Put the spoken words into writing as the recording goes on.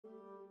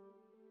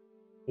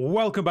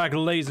Welcome back,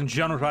 ladies and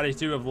gentlemen, to Part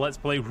 2 of Let's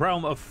Play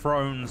Realm of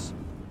Thrones,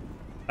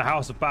 the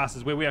House of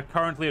Bastards, where we are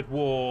currently at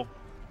war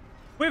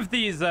with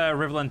these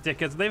Riverland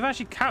dickheads. They've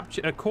actually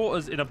caught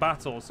us in a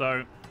battle,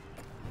 so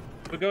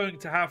we're going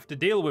to have to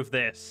deal with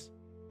this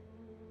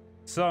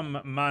some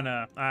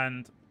manner.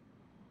 And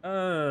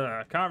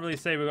can't really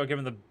say we got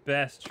given the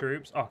best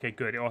troops. Okay,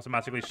 good. It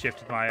automatically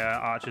shifted my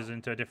archers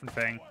into a different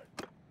thing.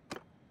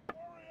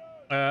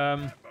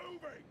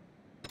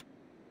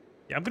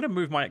 Yeah, I'm going to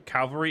move my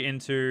cavalry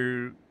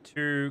into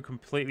two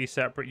completely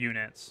separate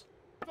units.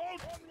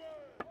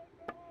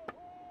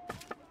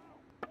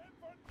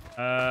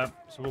 So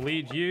we'll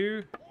lead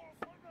you.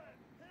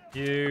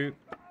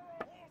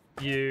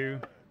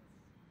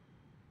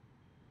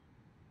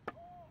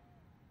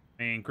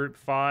 In group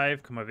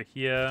 5, come over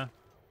here.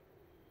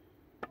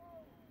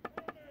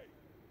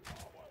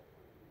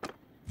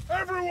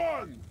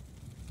 Everyone!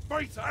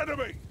 Face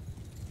enemy!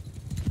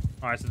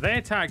 Alright, so they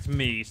attacked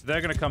me, so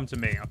they're going to come to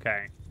me.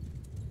 Okay.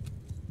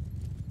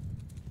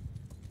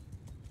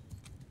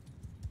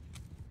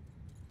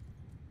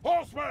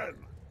 Horsemen!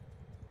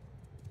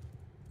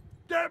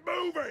 Get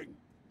moving!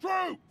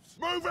 Troops,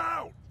 move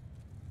out!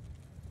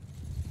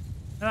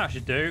 That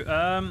should do.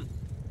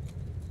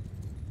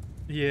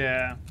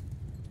 Yeah.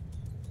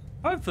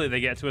 Hopefully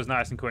they get to us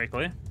nice and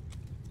quickly.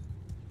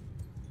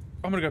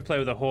 I'm gonna go play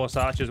with the horse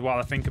archers while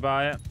I think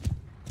about it.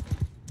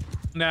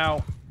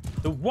 Now,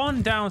 the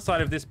one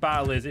downside of this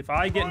battle is if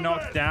I get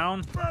knocked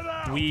down,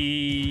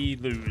 we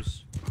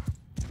lose.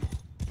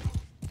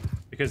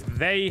 Because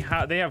they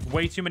have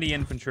way too many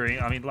infantry.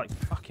 I mean, like,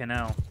 fucking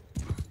hell.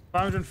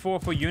 504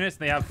 for units,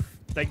 and they have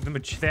like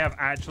they have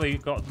actually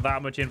got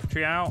that much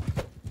infantry out.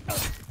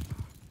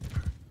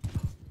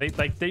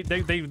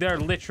 They're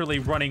literally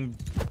running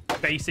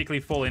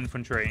basically full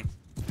infantry.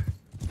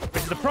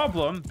 Which is the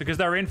problem, because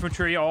their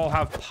infantry all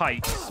have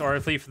pikes, or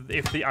if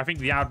I think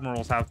the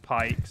admirals have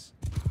pikes,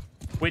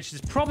 which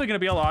is probably going to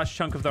be a large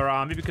chunk of their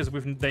army because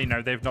they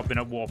know they've not been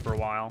at war for a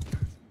while.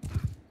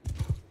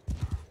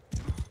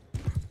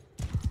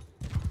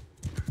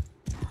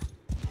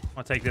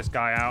 I'll take this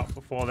guy out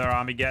before their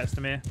army gets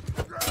to me.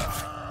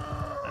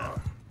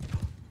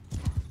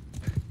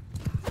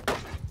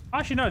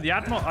 Actually, no, the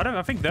admiral.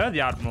 I think they're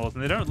the admirals,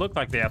 and they don't look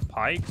like they have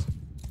pikes.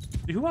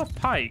 Who have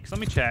pikes? Let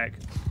me check.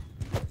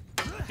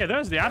 Yeah,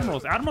 those are the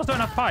admirals. Admirals don't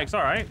have pikes.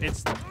 All right,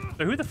 so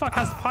who the fuck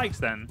has pikes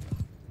then?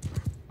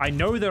 I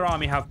know their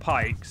army have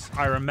pikes.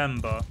 I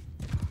remember.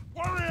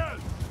 Warriors,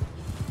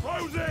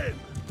 close in.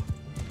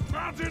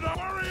 Mounted up.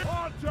 Warrior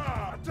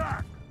archer,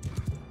 attack.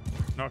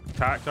 Not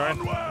attack. Sorry.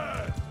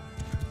 Onward.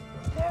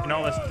 You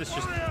know, let's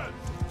just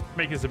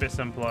make this a bit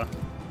simpler.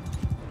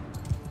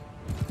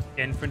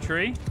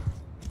 Infantry.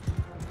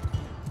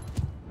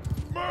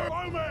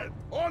 Bowmen,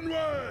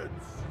 onwards!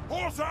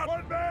 Horse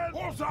out, men!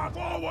 Horse out,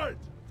 forward!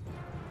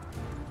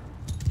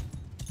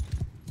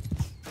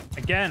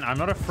 Again, I'm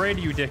not afraid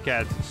of you,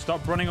 dickheads.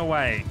 Stop running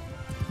away.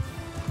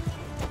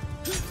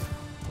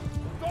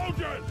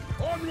 Soldiers,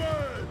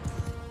 onwards!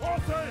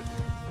 Horses!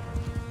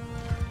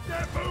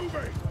 Get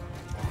moving!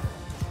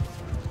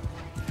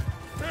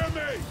 Hear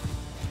me!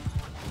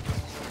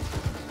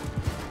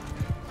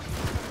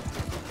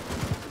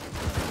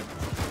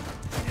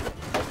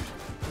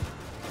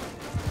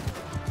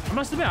 I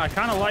must admit, I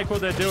kind of like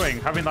what they're doing,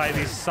 having like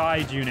these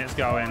side units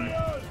going.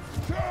 I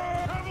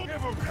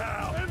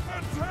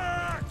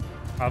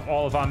have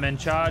all of our men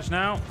charged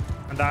now,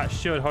 and that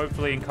should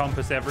hopefully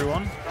encompass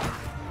everyone.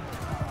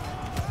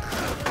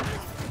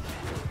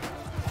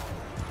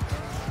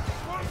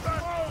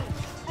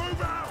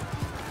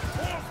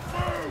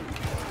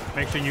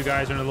 Make sure you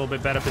guys are in a little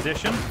bit better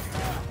position.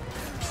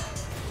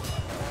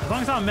 As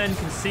long as our men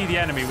can see the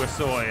enemy, we're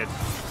sorted.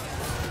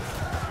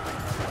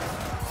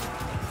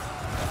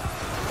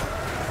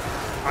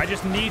 I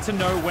just need to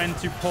know when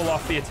to pull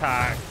off the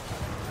attack.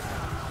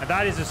 And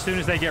that is as soon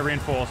as they get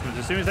reinforcements.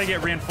 As soon as they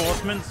get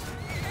reinforcements.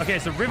 Okay,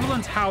 so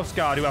Riverland's House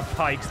Guard who have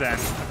pikes then.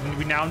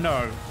 We now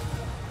know.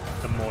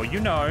 The more you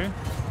know.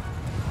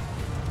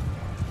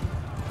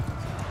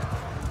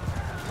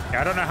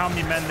 Yeah, I don't know how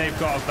many men they've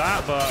got of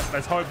that, but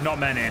let's hope not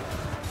many.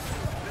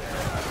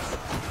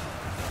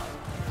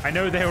 I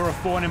know they were a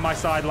thorn in my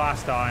side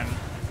last time.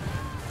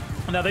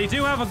 Now, they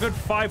do have a good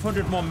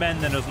 500 more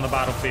men than us on the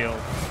battlefield.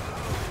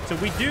 So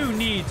we do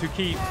need to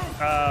keep,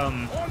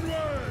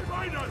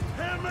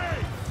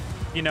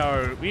 you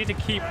know, we need to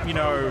keep, you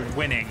know,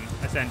 winning,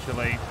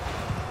 essentially.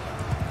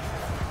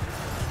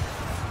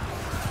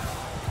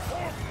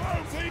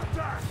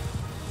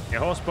 Yeah,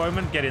 horse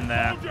bowmen, get in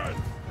there.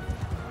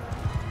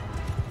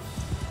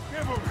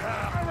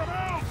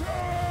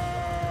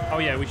 Oh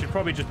yeah, we should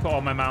probably just put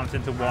all my mounts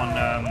into one,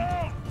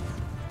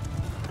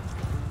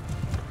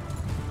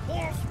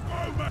 Horse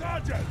bowmen,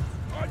 sergeant,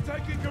 I'm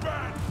taking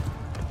command.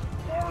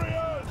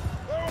 Warriors!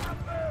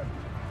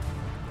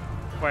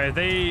 Wait, are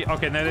they...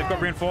 Okay, now they've got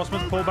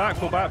reinforcements. Pull back,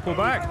 pull back, pull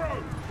back. Move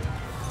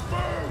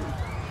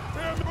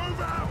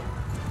out!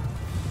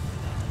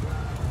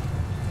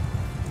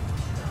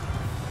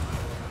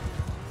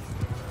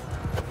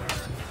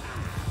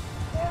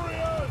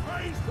 Warriors,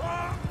 face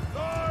up!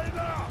 Line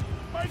up!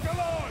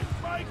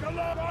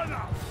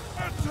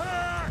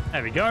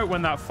 There we go,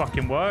 when that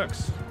fucking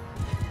works.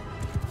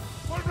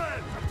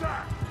 Footmen,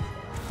 attack!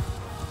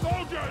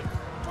 Soldiers,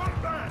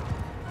 footmen!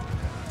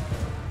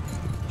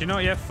 Do you know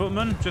what, yeah,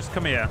 footman? Just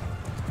come here.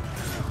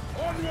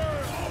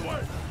 Onward,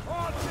 onward!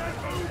 On, get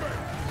moving!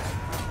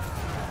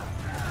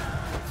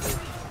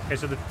 Okay,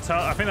 so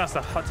I think that's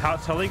the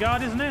Tully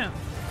Guard, isn't it?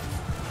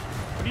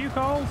 What are you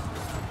called?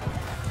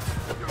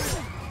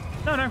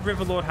 No,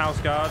 Riverlord House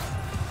Guard.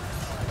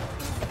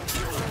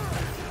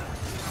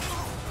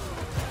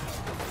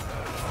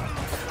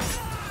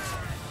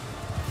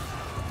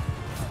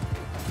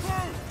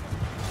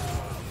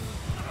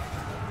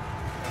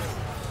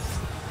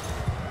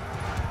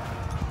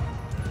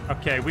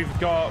 Okay, we're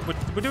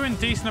doing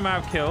decent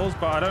amount of kills,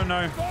 but I don't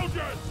know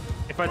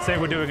if I'd say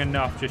we're doing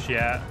enough just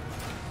yet.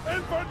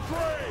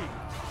 Infantry!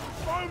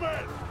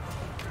 Bowmen!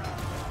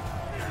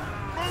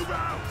 Move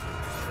out!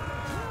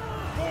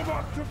 Form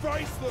up to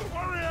face them!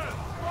 Warriors!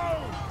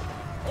 Move!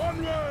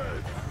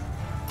 Onwards!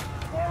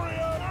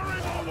 Warriors! Hurry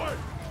forward!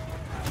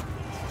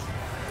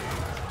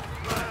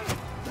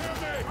 Hear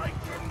me! Take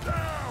them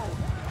down!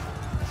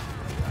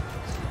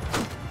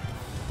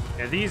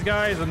 Yeah, these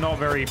guys are not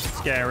very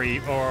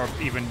scary or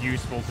even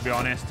useful, to be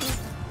honest.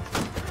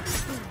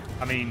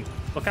 I mean,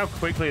 look how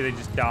quickly they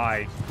just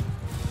die.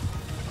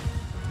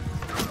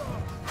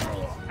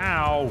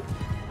 Ow.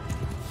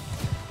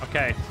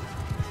 Okay.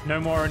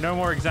 No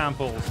more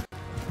examples.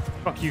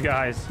 Fuck you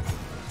guys.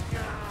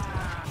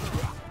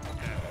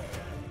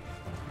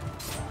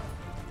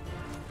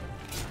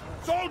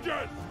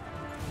 Soldiers!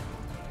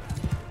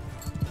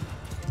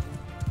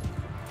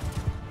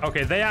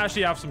 Okay, they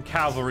actually have some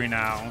cavalry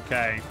now.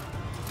 Okay.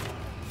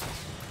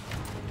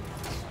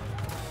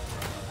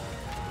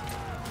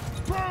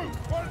 Through!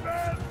 One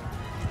man!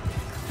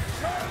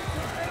 Turn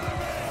to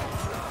enemy!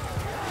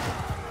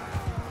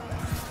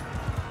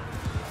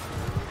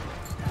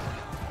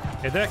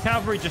 Yeah, their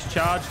cavalry just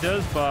charged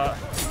us, but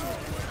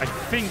I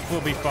think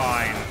we'll be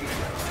fine.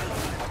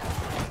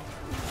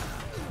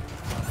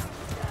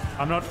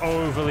 I'm not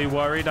overly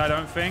worried, I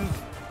don't think.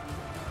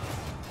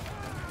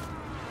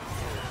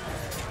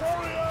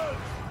 Warriors!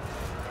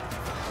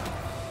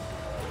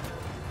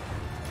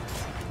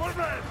 One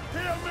man,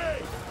 hear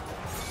me!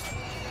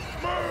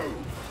 Move!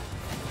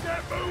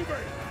 Get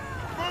moving!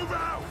 Move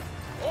out!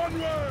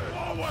 Onward!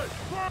 Forward!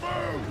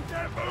 Move!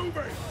 Get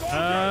moving!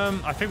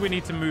 Soldiers! I think we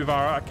need to move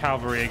our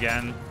cavalry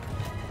again.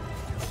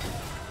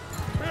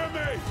 Hear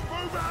me!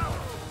 Move out!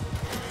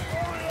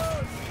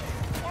 Warriors!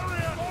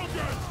 Warriors!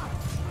 Soldiers!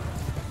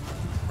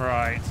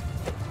 Right.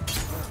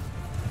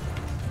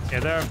 Yeah,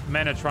 their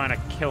men are trying to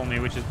kill me,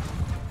 which is...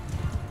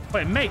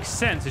 Well, it makes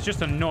sense. It's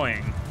just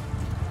annoying.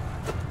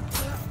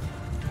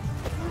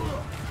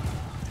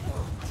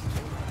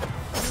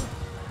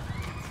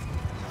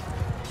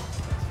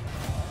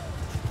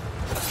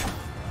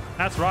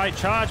 That's right.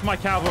 Charge my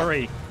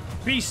cavalry.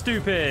 Be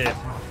stupid.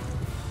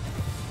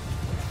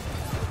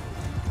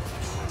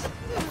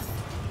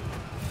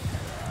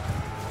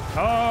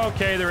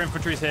 Okay, their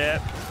infantry's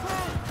here.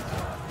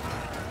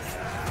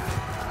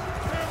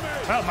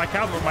 Well,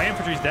 my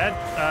infantry's dead.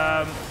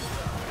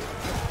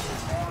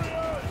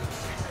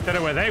 Don't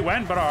know where they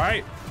went, but all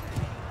right.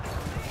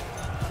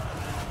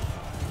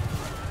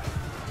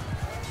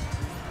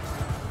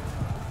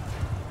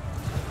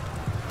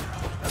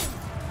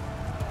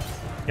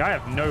 Yeah, I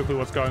have no clue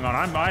what's going on.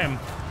 I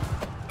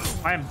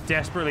am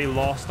desperately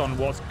lost on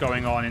what's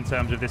going on in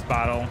terms of this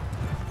battle.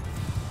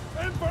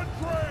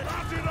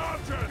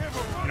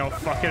 You know,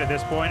 fuck it at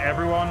this point,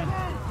 everyone.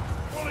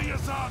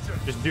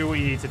 Just do what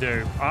you need to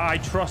do. I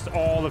trust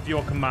all of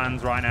your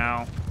commands right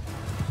now.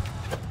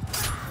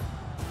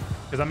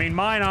 Because, I mean,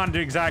 mine aren't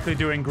exactly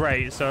doing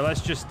great, so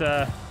let's just,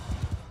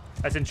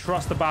 let's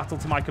entrust the battle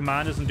to my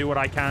commanders and do what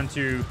I can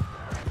to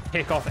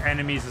pick off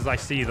enemies as I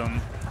see them.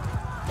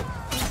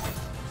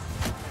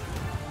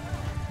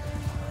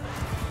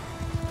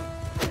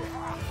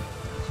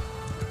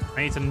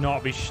 I need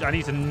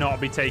to not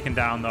be taken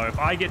down, though. If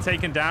I get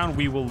taken down,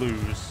 we will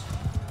lose.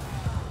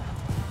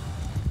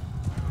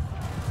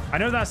 I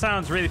know that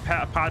sounds really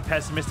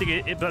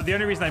pessimistic, but the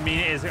only reason I mean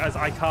it is as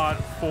I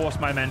can't force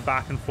my men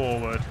back and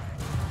forward.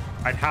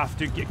 I'd have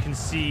to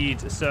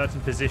concede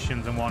certain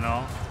positions and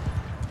whatnot.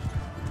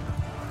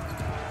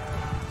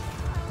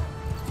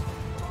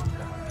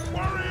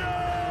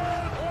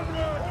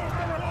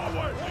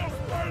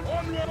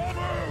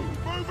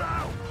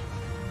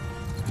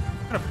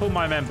 I'm gonna pull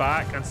my men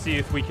back and see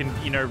if we can,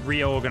 you know,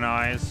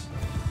 reorganize.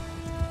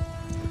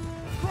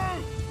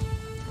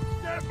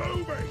 Get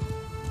moving!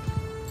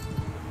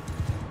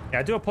 Yeah,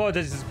 I do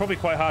apologize. It's probably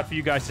quite hard for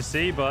you guys to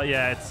see, but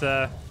yeah, it's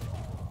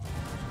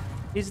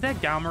is there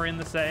gamma in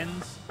the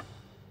settings?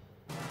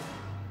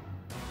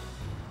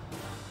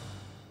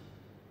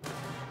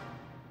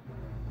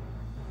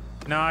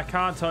 No, I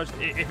can't touch.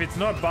 If it's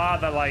not bar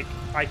that, like,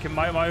 I can,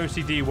 my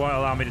OCD won't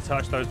allow me to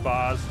touch those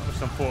bars, which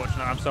is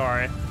unfortunate. I'm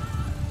sorry.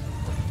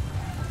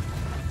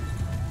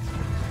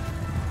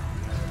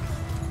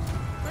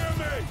 Hear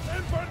me!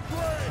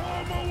 Infantry!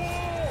 Form a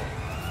wall!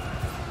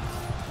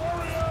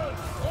 Warriors!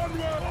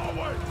 Onward!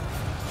 Forward!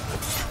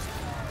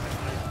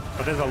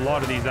 But there's a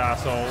lot of these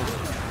assholes.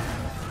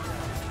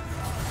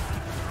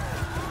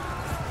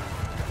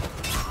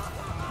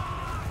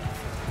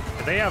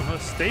 They have.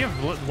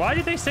 Why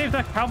did they save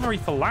their cavalry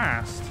for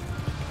last?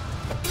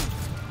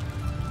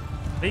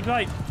 They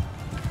like.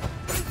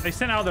 They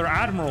sent out their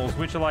admirals,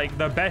 which are like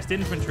the best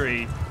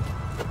infantry.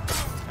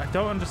 I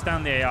don't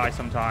understand the AI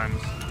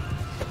sometimes.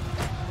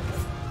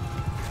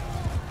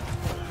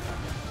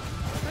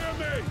 Hear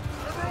me,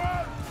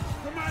 everyone!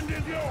 Command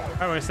is yours!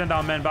 Oh, we send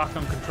our men back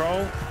on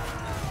control.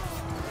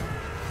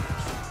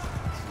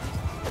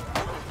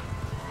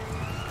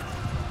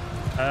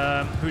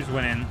 Who's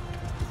winning?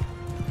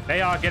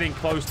 They are getting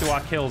close to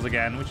our kills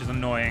again, which is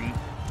annoying.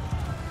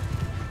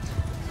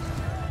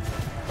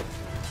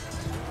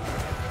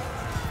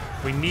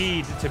 We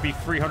need to be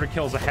 300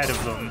 kills ahead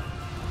of them.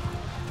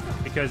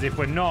 Because if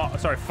we're not...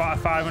 Sorry,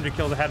 500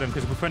 kills ahead of them.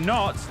 Because if we're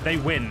not, they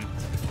win.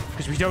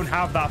 Because we don't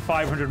have that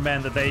 500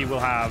 men that they will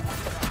have.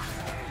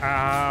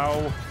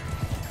 Ow.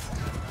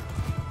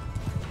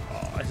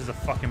 Oh, this is a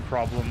fucking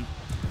problem.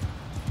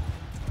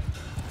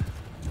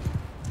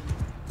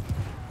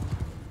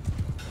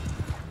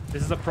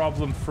 This is a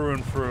problem through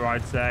and through,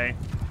 I'd say.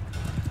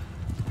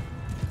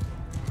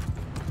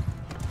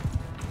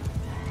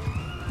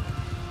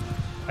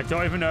 I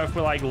don't even know if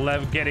we're, like,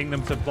 getting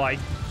them to, like,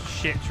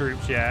 shit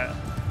troops yet.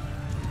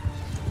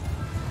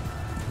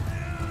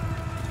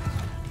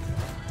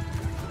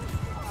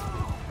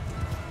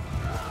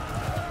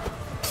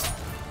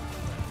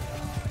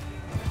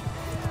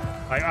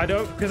 I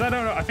don't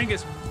know. I think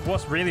it's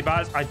what's really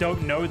bad is I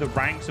don't know the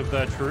ranks of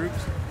their troops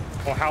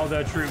or how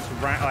their troops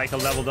rank, like, are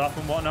leveled up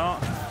and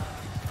whatnot.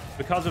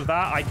 Because of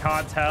that, I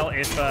can't tell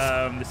if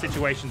the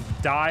situation's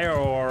dire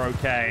or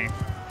okay.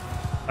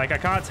 Like, I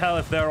can't tell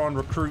if they're on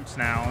recruits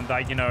now and,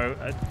 like, you know,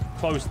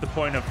 close to the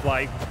point of,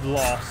 like,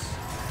 loss.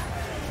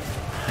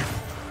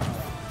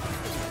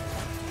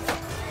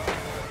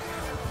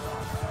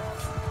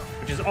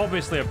 Which is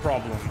obviously a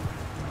problem.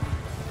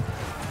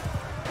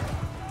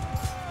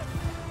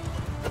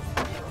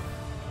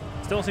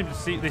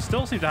 They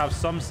still seem to have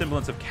some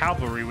semblance of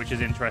cavalry, which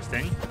is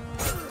interesting.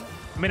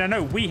 I mean, I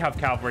know we have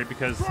cavalry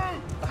because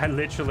I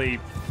literally,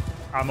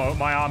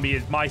 my army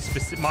is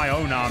my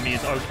own army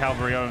is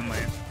cavalry only.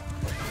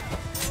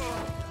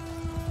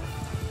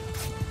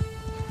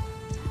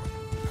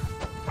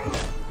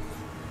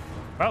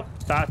 Well,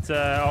 that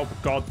oh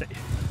god, they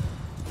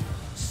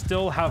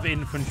still have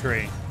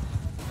infantry.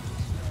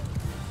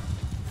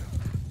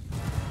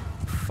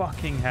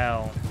 Fucking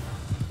hell.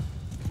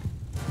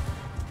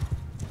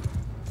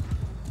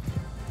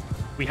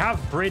 We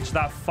have bridged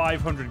that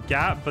 500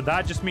 gap, but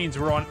that just means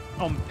we're on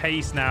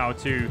pace now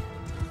to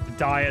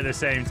die at the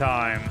same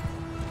time.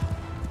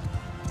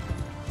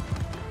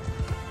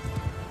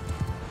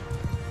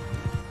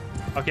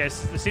 Okay,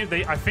 so it seems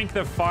I think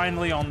they're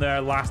finally on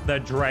their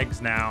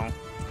dregs now.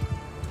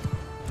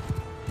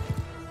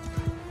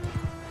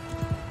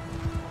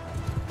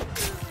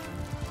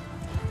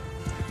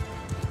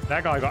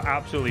 That guy got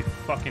absolutely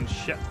fucking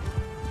shit.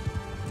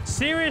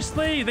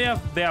 Seriously? They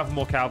have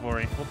more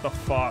cavalry. What the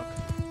fuck?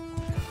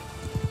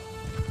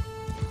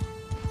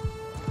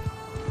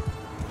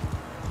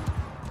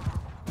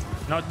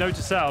 Note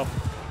to self,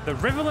 the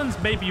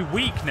Riverlands may be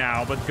weak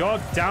now, but god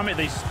damn it,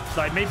 they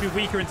like may be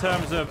weaker in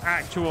terms of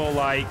actual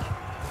like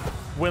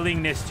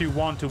willingness to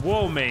want to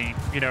war me.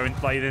 You know,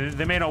 like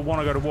they may not want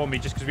to go to war me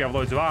just because we have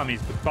loads of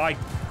armies, but by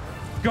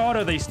god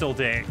are they still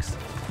dicks.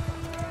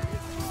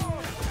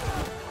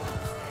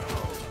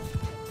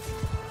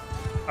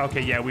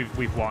 Okay, yeah,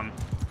 we've won.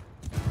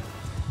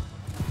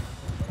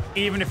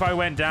 Even if I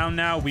went down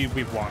now,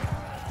 we've won.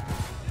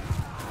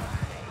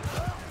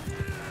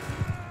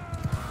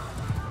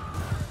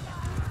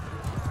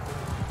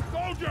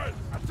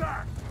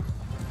 Attack!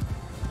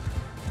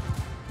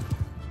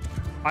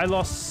 I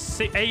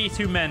lost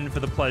 82 men for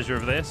the pleasure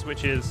of this,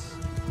 which is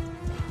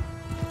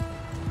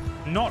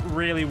not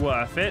really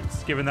worth it,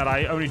 given that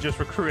I only just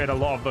recruited a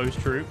lot of those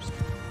troops.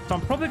 So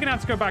I'm probably going to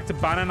have to go back to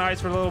Banner Knights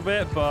for a little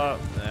bit, but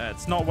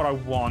it's not what I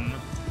want.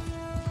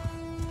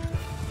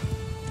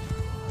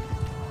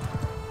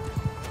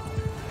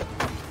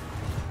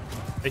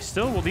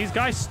 These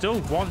guys still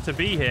want to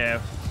be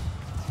here.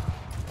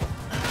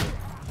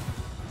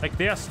 Like,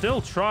 they are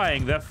still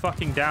trying their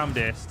fucking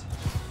damnedest.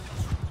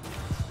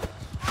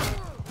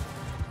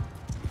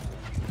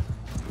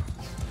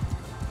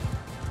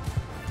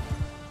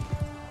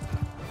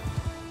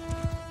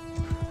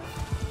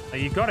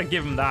 Like, you gotta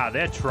give them that.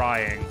 They're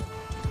trying.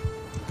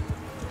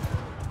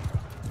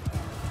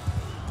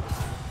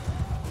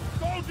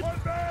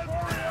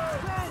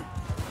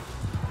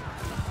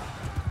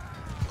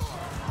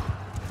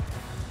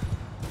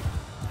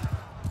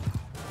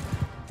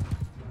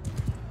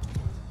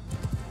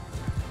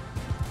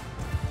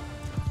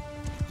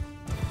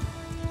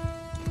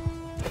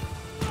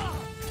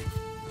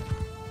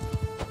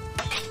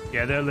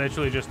 Yeah, they're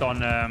literally just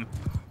on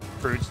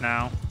fruits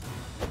now.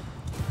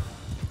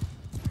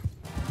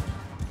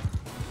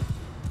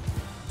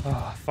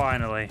 Oh,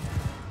 finally.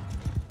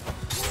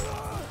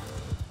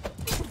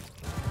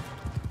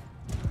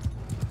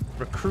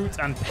 recruits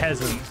and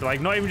peasants.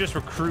 Like, not even just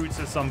recruits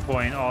at some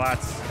point. Oh,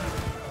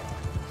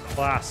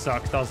 well, that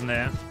sucks, doesn't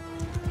it?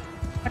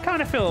 I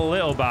kind of feel a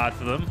little bad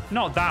for them.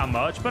 Not that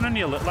much, but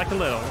only like a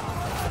little.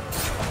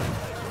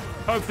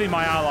 Hopefully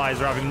my allies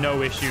are having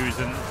no issues,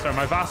 and sorry,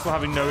 my vassals are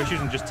having no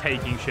issues and just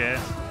taking shit.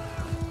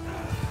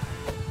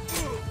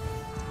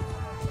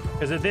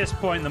 Because at this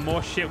point, the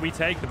more shit we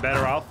take, the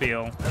better I'll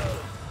feel.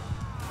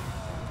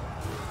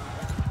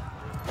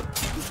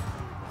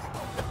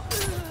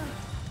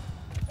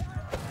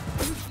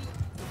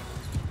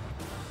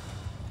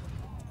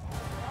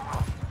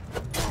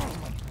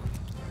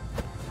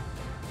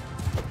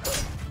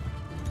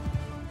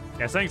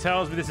 Yeah, something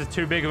tells me this is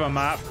too big of a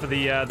map for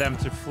them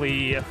to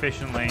flee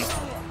efficiently.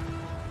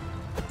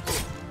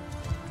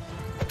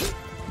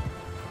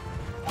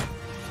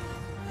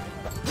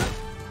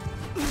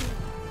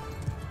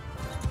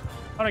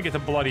 I don't get to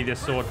bloody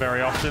this sword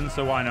very often,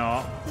 so why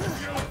not?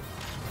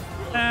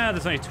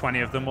 There's only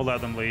 20 of them. We'll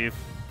let them leave.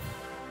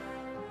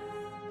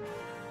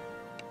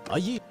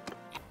 I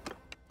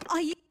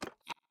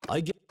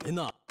get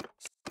enough.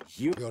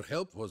 Your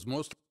help was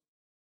most...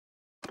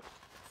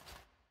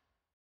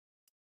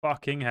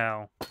 Fucking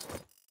hell.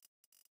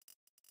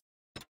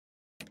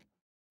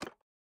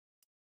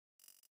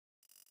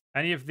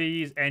 Any of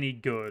these any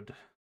good?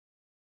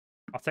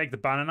 I'll take the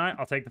Banner Knight.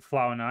 I'll take the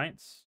Flower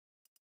Knights.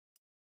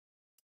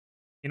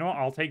 You know what?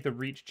 I'll take the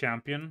Reach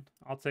Champion.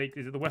 I'll take...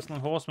 Is it the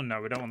Westland Horseman? No,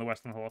 we don't want the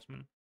Westland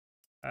Horseman.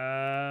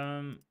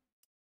 The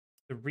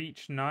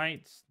Reach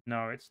Knights.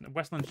 No, it's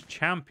Westland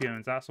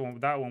Champions. That's the one.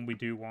 That one we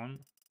do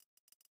want.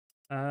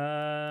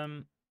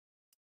 The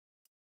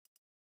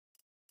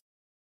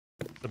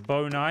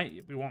Bow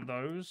Knight. We want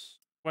those.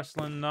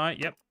 Westland Knight.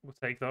 Yep, we'll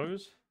take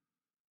those.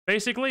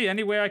 Basically,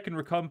 any way I can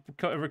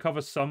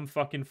recover some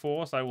fucking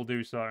force, I will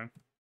do so.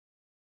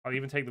 I'll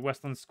even take the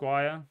Westland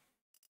Squire.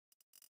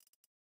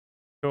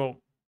 Cool.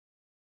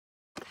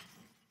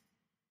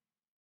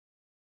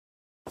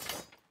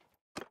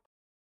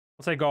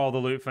 I'll take all the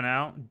loot for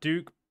now.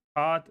 Dake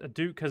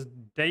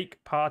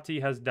party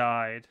has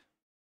died.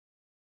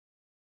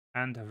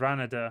 And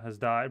Randa has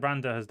died.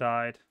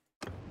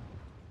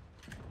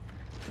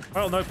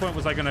 Well, no point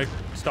was I going to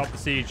stop the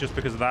siege just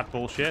because of that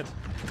bullshit.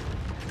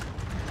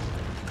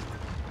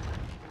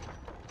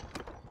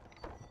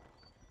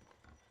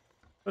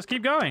 Let's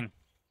keep going.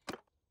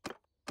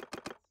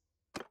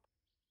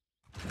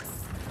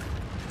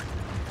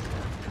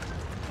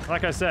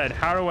 Like I said,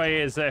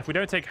 Haraway is... if we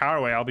don't take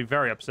Haraway, I'll be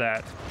very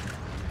upset.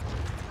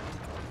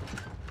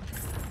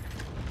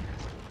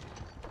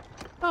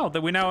 Oh,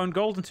 that we now own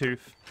Golden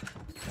Tooth.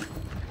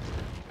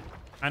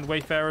 And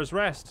Wayfarer's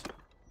Rest.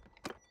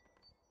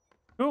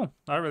 Cool.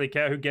 I don't really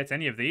care who gets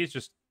any of these.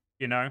 Just,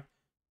 you know,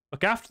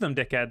 look after them,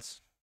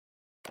 dickheads.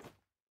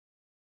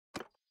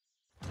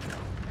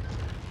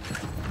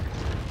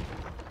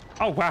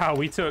 Oh, wow.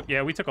 We took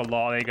a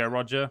lot. There you go,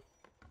 Roger.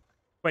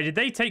 Wait, did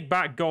they take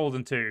back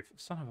Golden Tooth?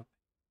 Son of a...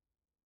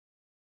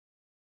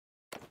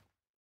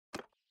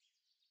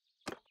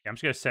 Yeah, I'm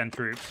just going to send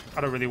troops.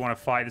 I don't really want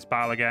to fight this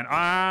battle again.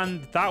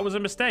 And that was a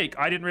mistake.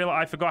 I didn't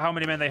realize... I forgot how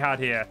many men they had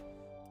here.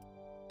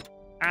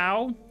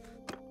 Ow.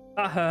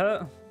 That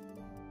hurt.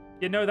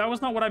 You know, that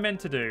was not what I meant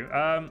to do.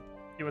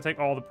 You will take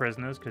all the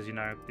prisoners, because, you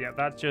know... Yeah,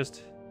 that's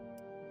just...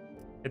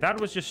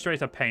 That was just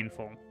straight up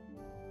painful.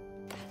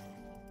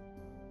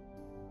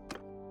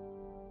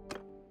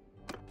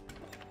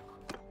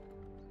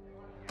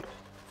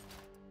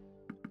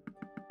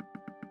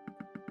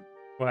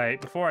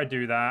 Wait, before I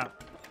do that...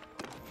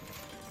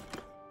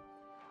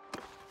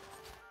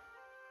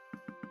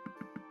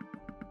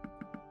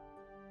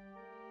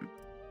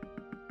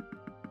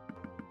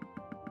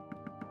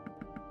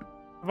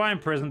 Have I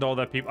imprisoned all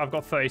their people? I've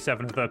got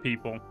 37 of their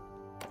people.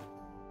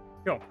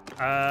 Cool.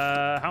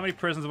 How many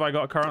prisons have I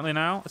got currently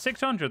now?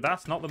 600.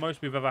 That's not the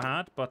most we've ever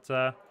had, but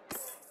yeah,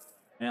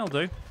 it'll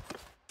do.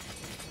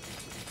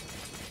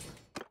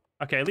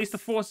 Okay, at least the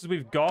forces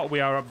we've got, we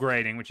are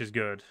upgrading, which is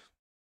good.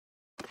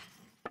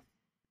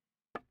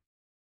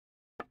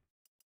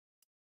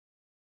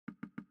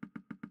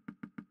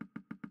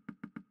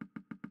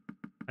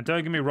 And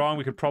don't get me wrong,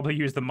 we could probably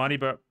use the money,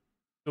 but...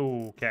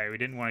 Ooh, okay, we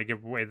didn't want to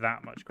give away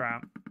that much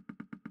crap.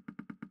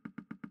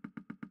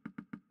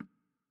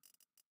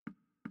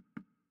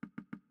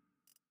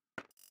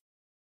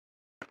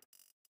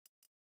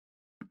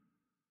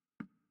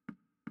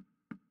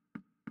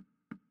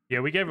 Yeah,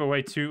 we gave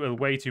away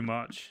way too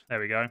much. There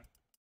we go.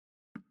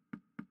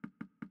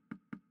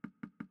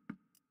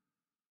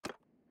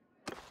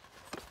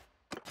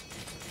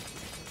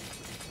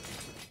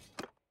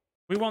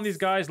 We want these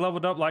guys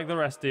leveled up like the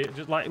rest of it,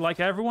 just like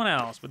everyone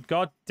else. But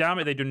god damn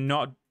it, they do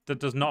not. That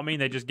does not mean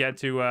they just get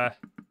to,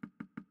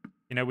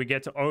 you know, we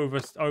get to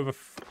over,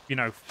 you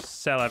know,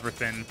 sell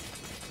everything.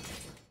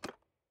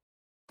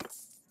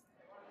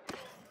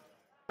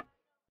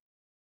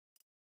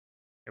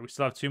 Okay, we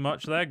still have too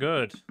much there.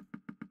 Good.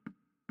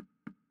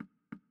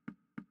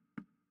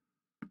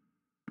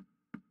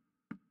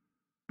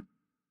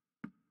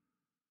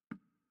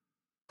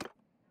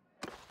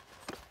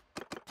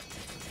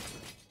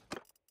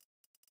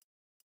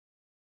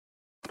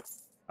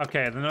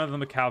 Okay, none of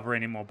them are cavalry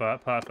anymore,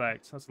 but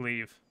perfect. Let's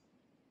leave.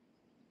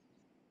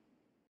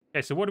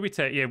 Okay, so what do we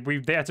take? Yeah,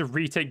 they had to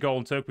retake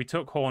Golden Took. We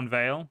took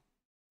Hornvale.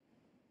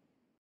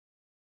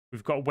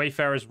 We've got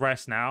Wayfarer's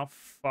Rest now.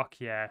 Fuck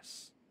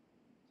yes.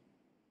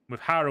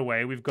 With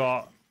Haraway, we've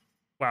got...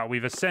 Wow,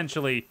 we've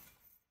essentially...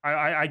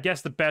 I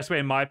guess the best way,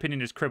 in my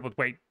opinion, is crippled.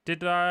 Wait,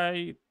 did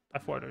I... I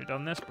thought I'd already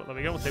done this, but there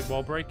we go. We'll take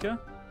Wallbreaker.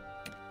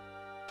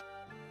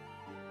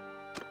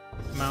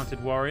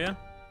 Mounted Warrior.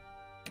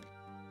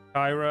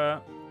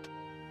 Kyra.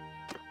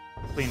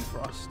 Clean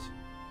Frost.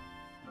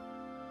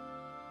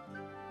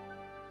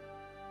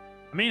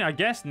 I mean, I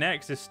guess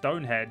next is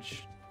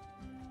Stonehenge.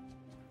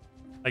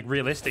 Like,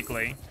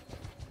 realistically.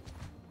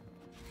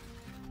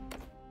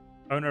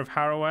 Owner of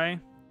Haraway.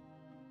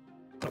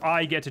 So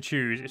I get to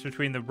choose. It's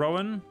between the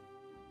Rowan.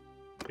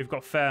 We've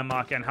got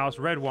Fairmark and House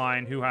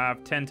Redwine, who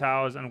have 10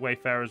 Towers and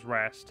Wayfarer's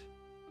Rest.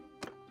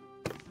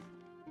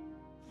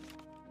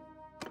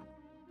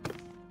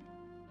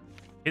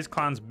 His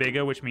clan's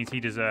bigger, which means he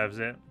deserves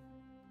it.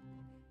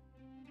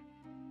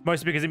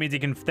 Mostly because it means he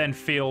can then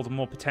field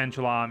more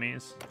potential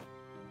armies.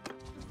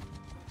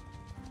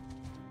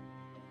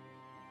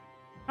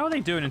 How are they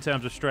doing in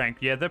terms of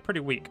strength? Yeah, they're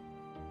pretty weak.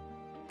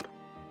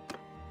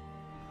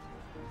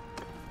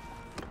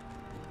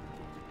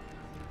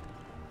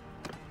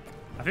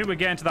 I think we're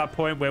getting to that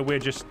point where we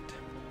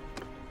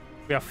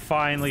are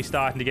finally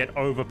starting to get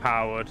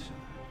overpowered.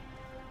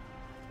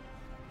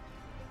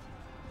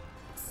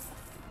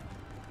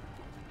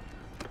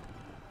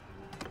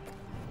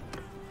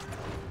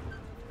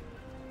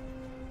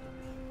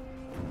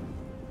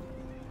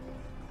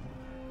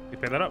 We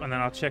pick that up and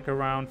then I'll check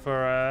around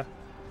for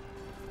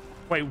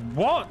Wait,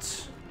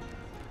 what?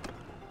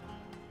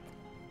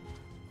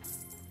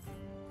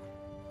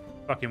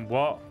 Fucking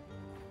what?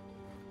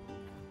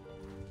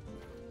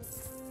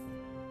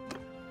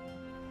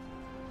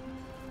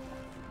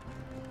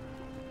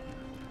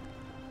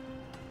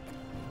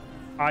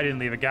 I didn't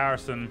leave a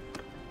garrison.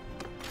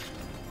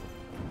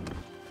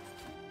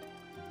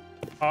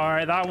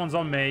 Alright, that one's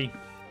on me.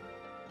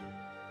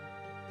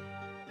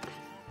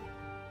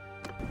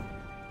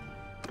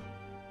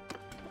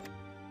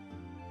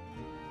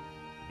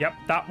 Yep,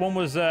 that one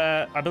was,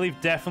 I believe,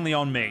 definitely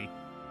on me.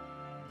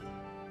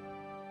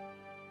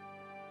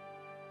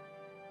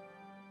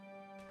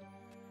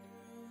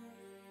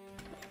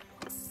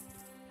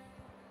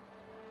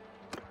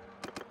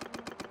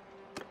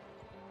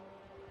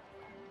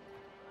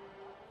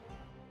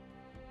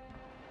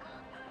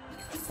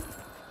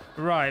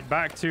 Right,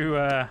 back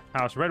to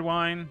House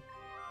Redwine.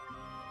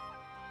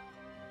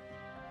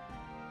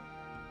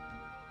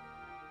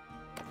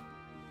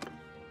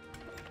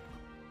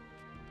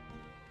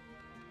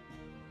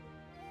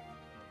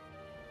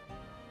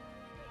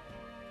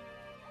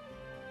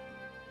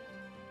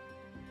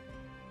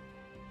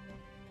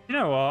 You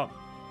know what?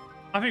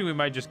 I think we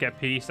might just get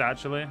peace,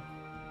 actually.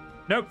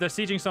 Nope, they're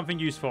sieging something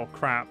useful.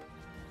 Crap.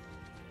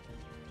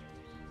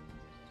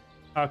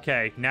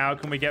 Okay, now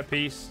can we get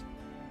peace?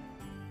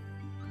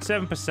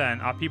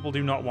 7%. Our people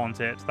do not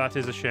want it. That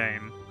is a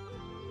shame.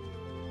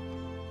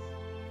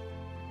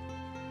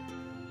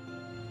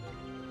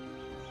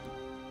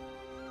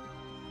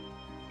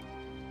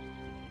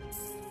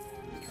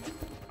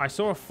 I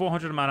saw a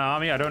 400-man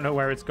army. I don't know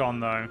where it's gone,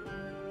 though.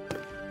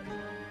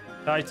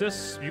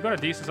 Titus, you got a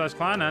decent-sized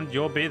clan, and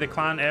you'll be the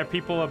clan heir.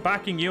 People are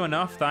backing you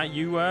enough that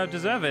you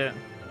deserve it.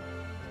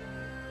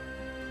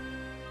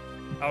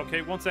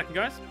 Okay, 1 second,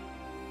 guys.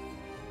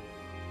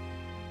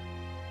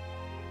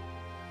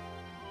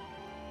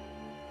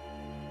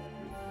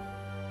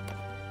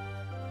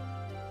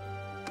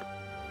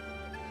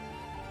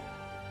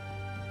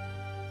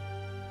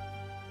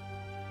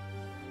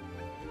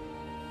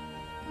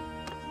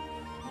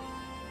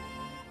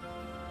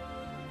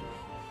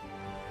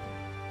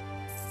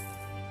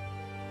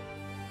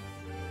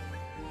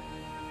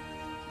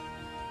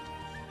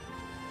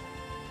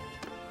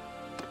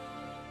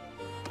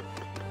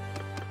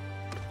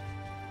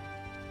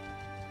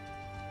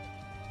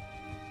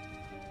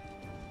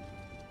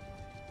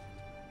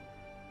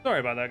 Sorry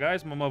about that,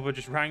 guys. My mother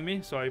just rang me,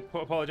 so I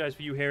apologize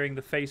for you hearing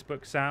the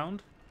Facebook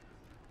sound.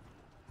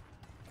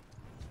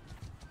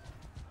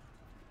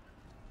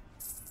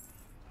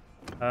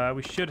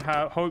 We should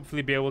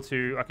hopefully be able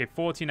to... Okay,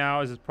 14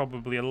 hours is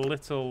probably a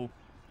little...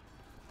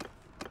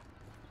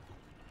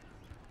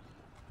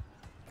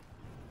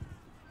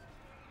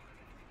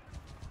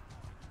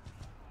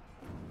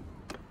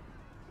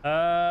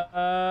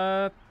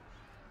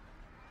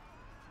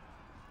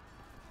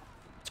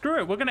 Screw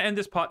it, we're going to end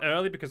this part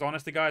early because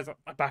honestly, guys,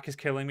 my back is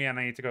killing me and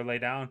I need to go lay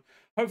down.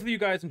 Hopefully you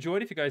guys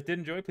enjoyed. If you guys did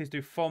enjoy, please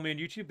do follow me on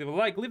YouTube. Leave a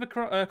like, leave a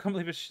comment,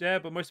 leave a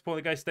share, but most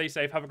importantly, guys, stay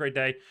safe, have a great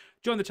day.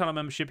 Join the channel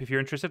membership if you're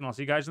interested, and I'll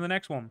see you guys in the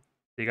next one.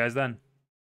 See you guys then.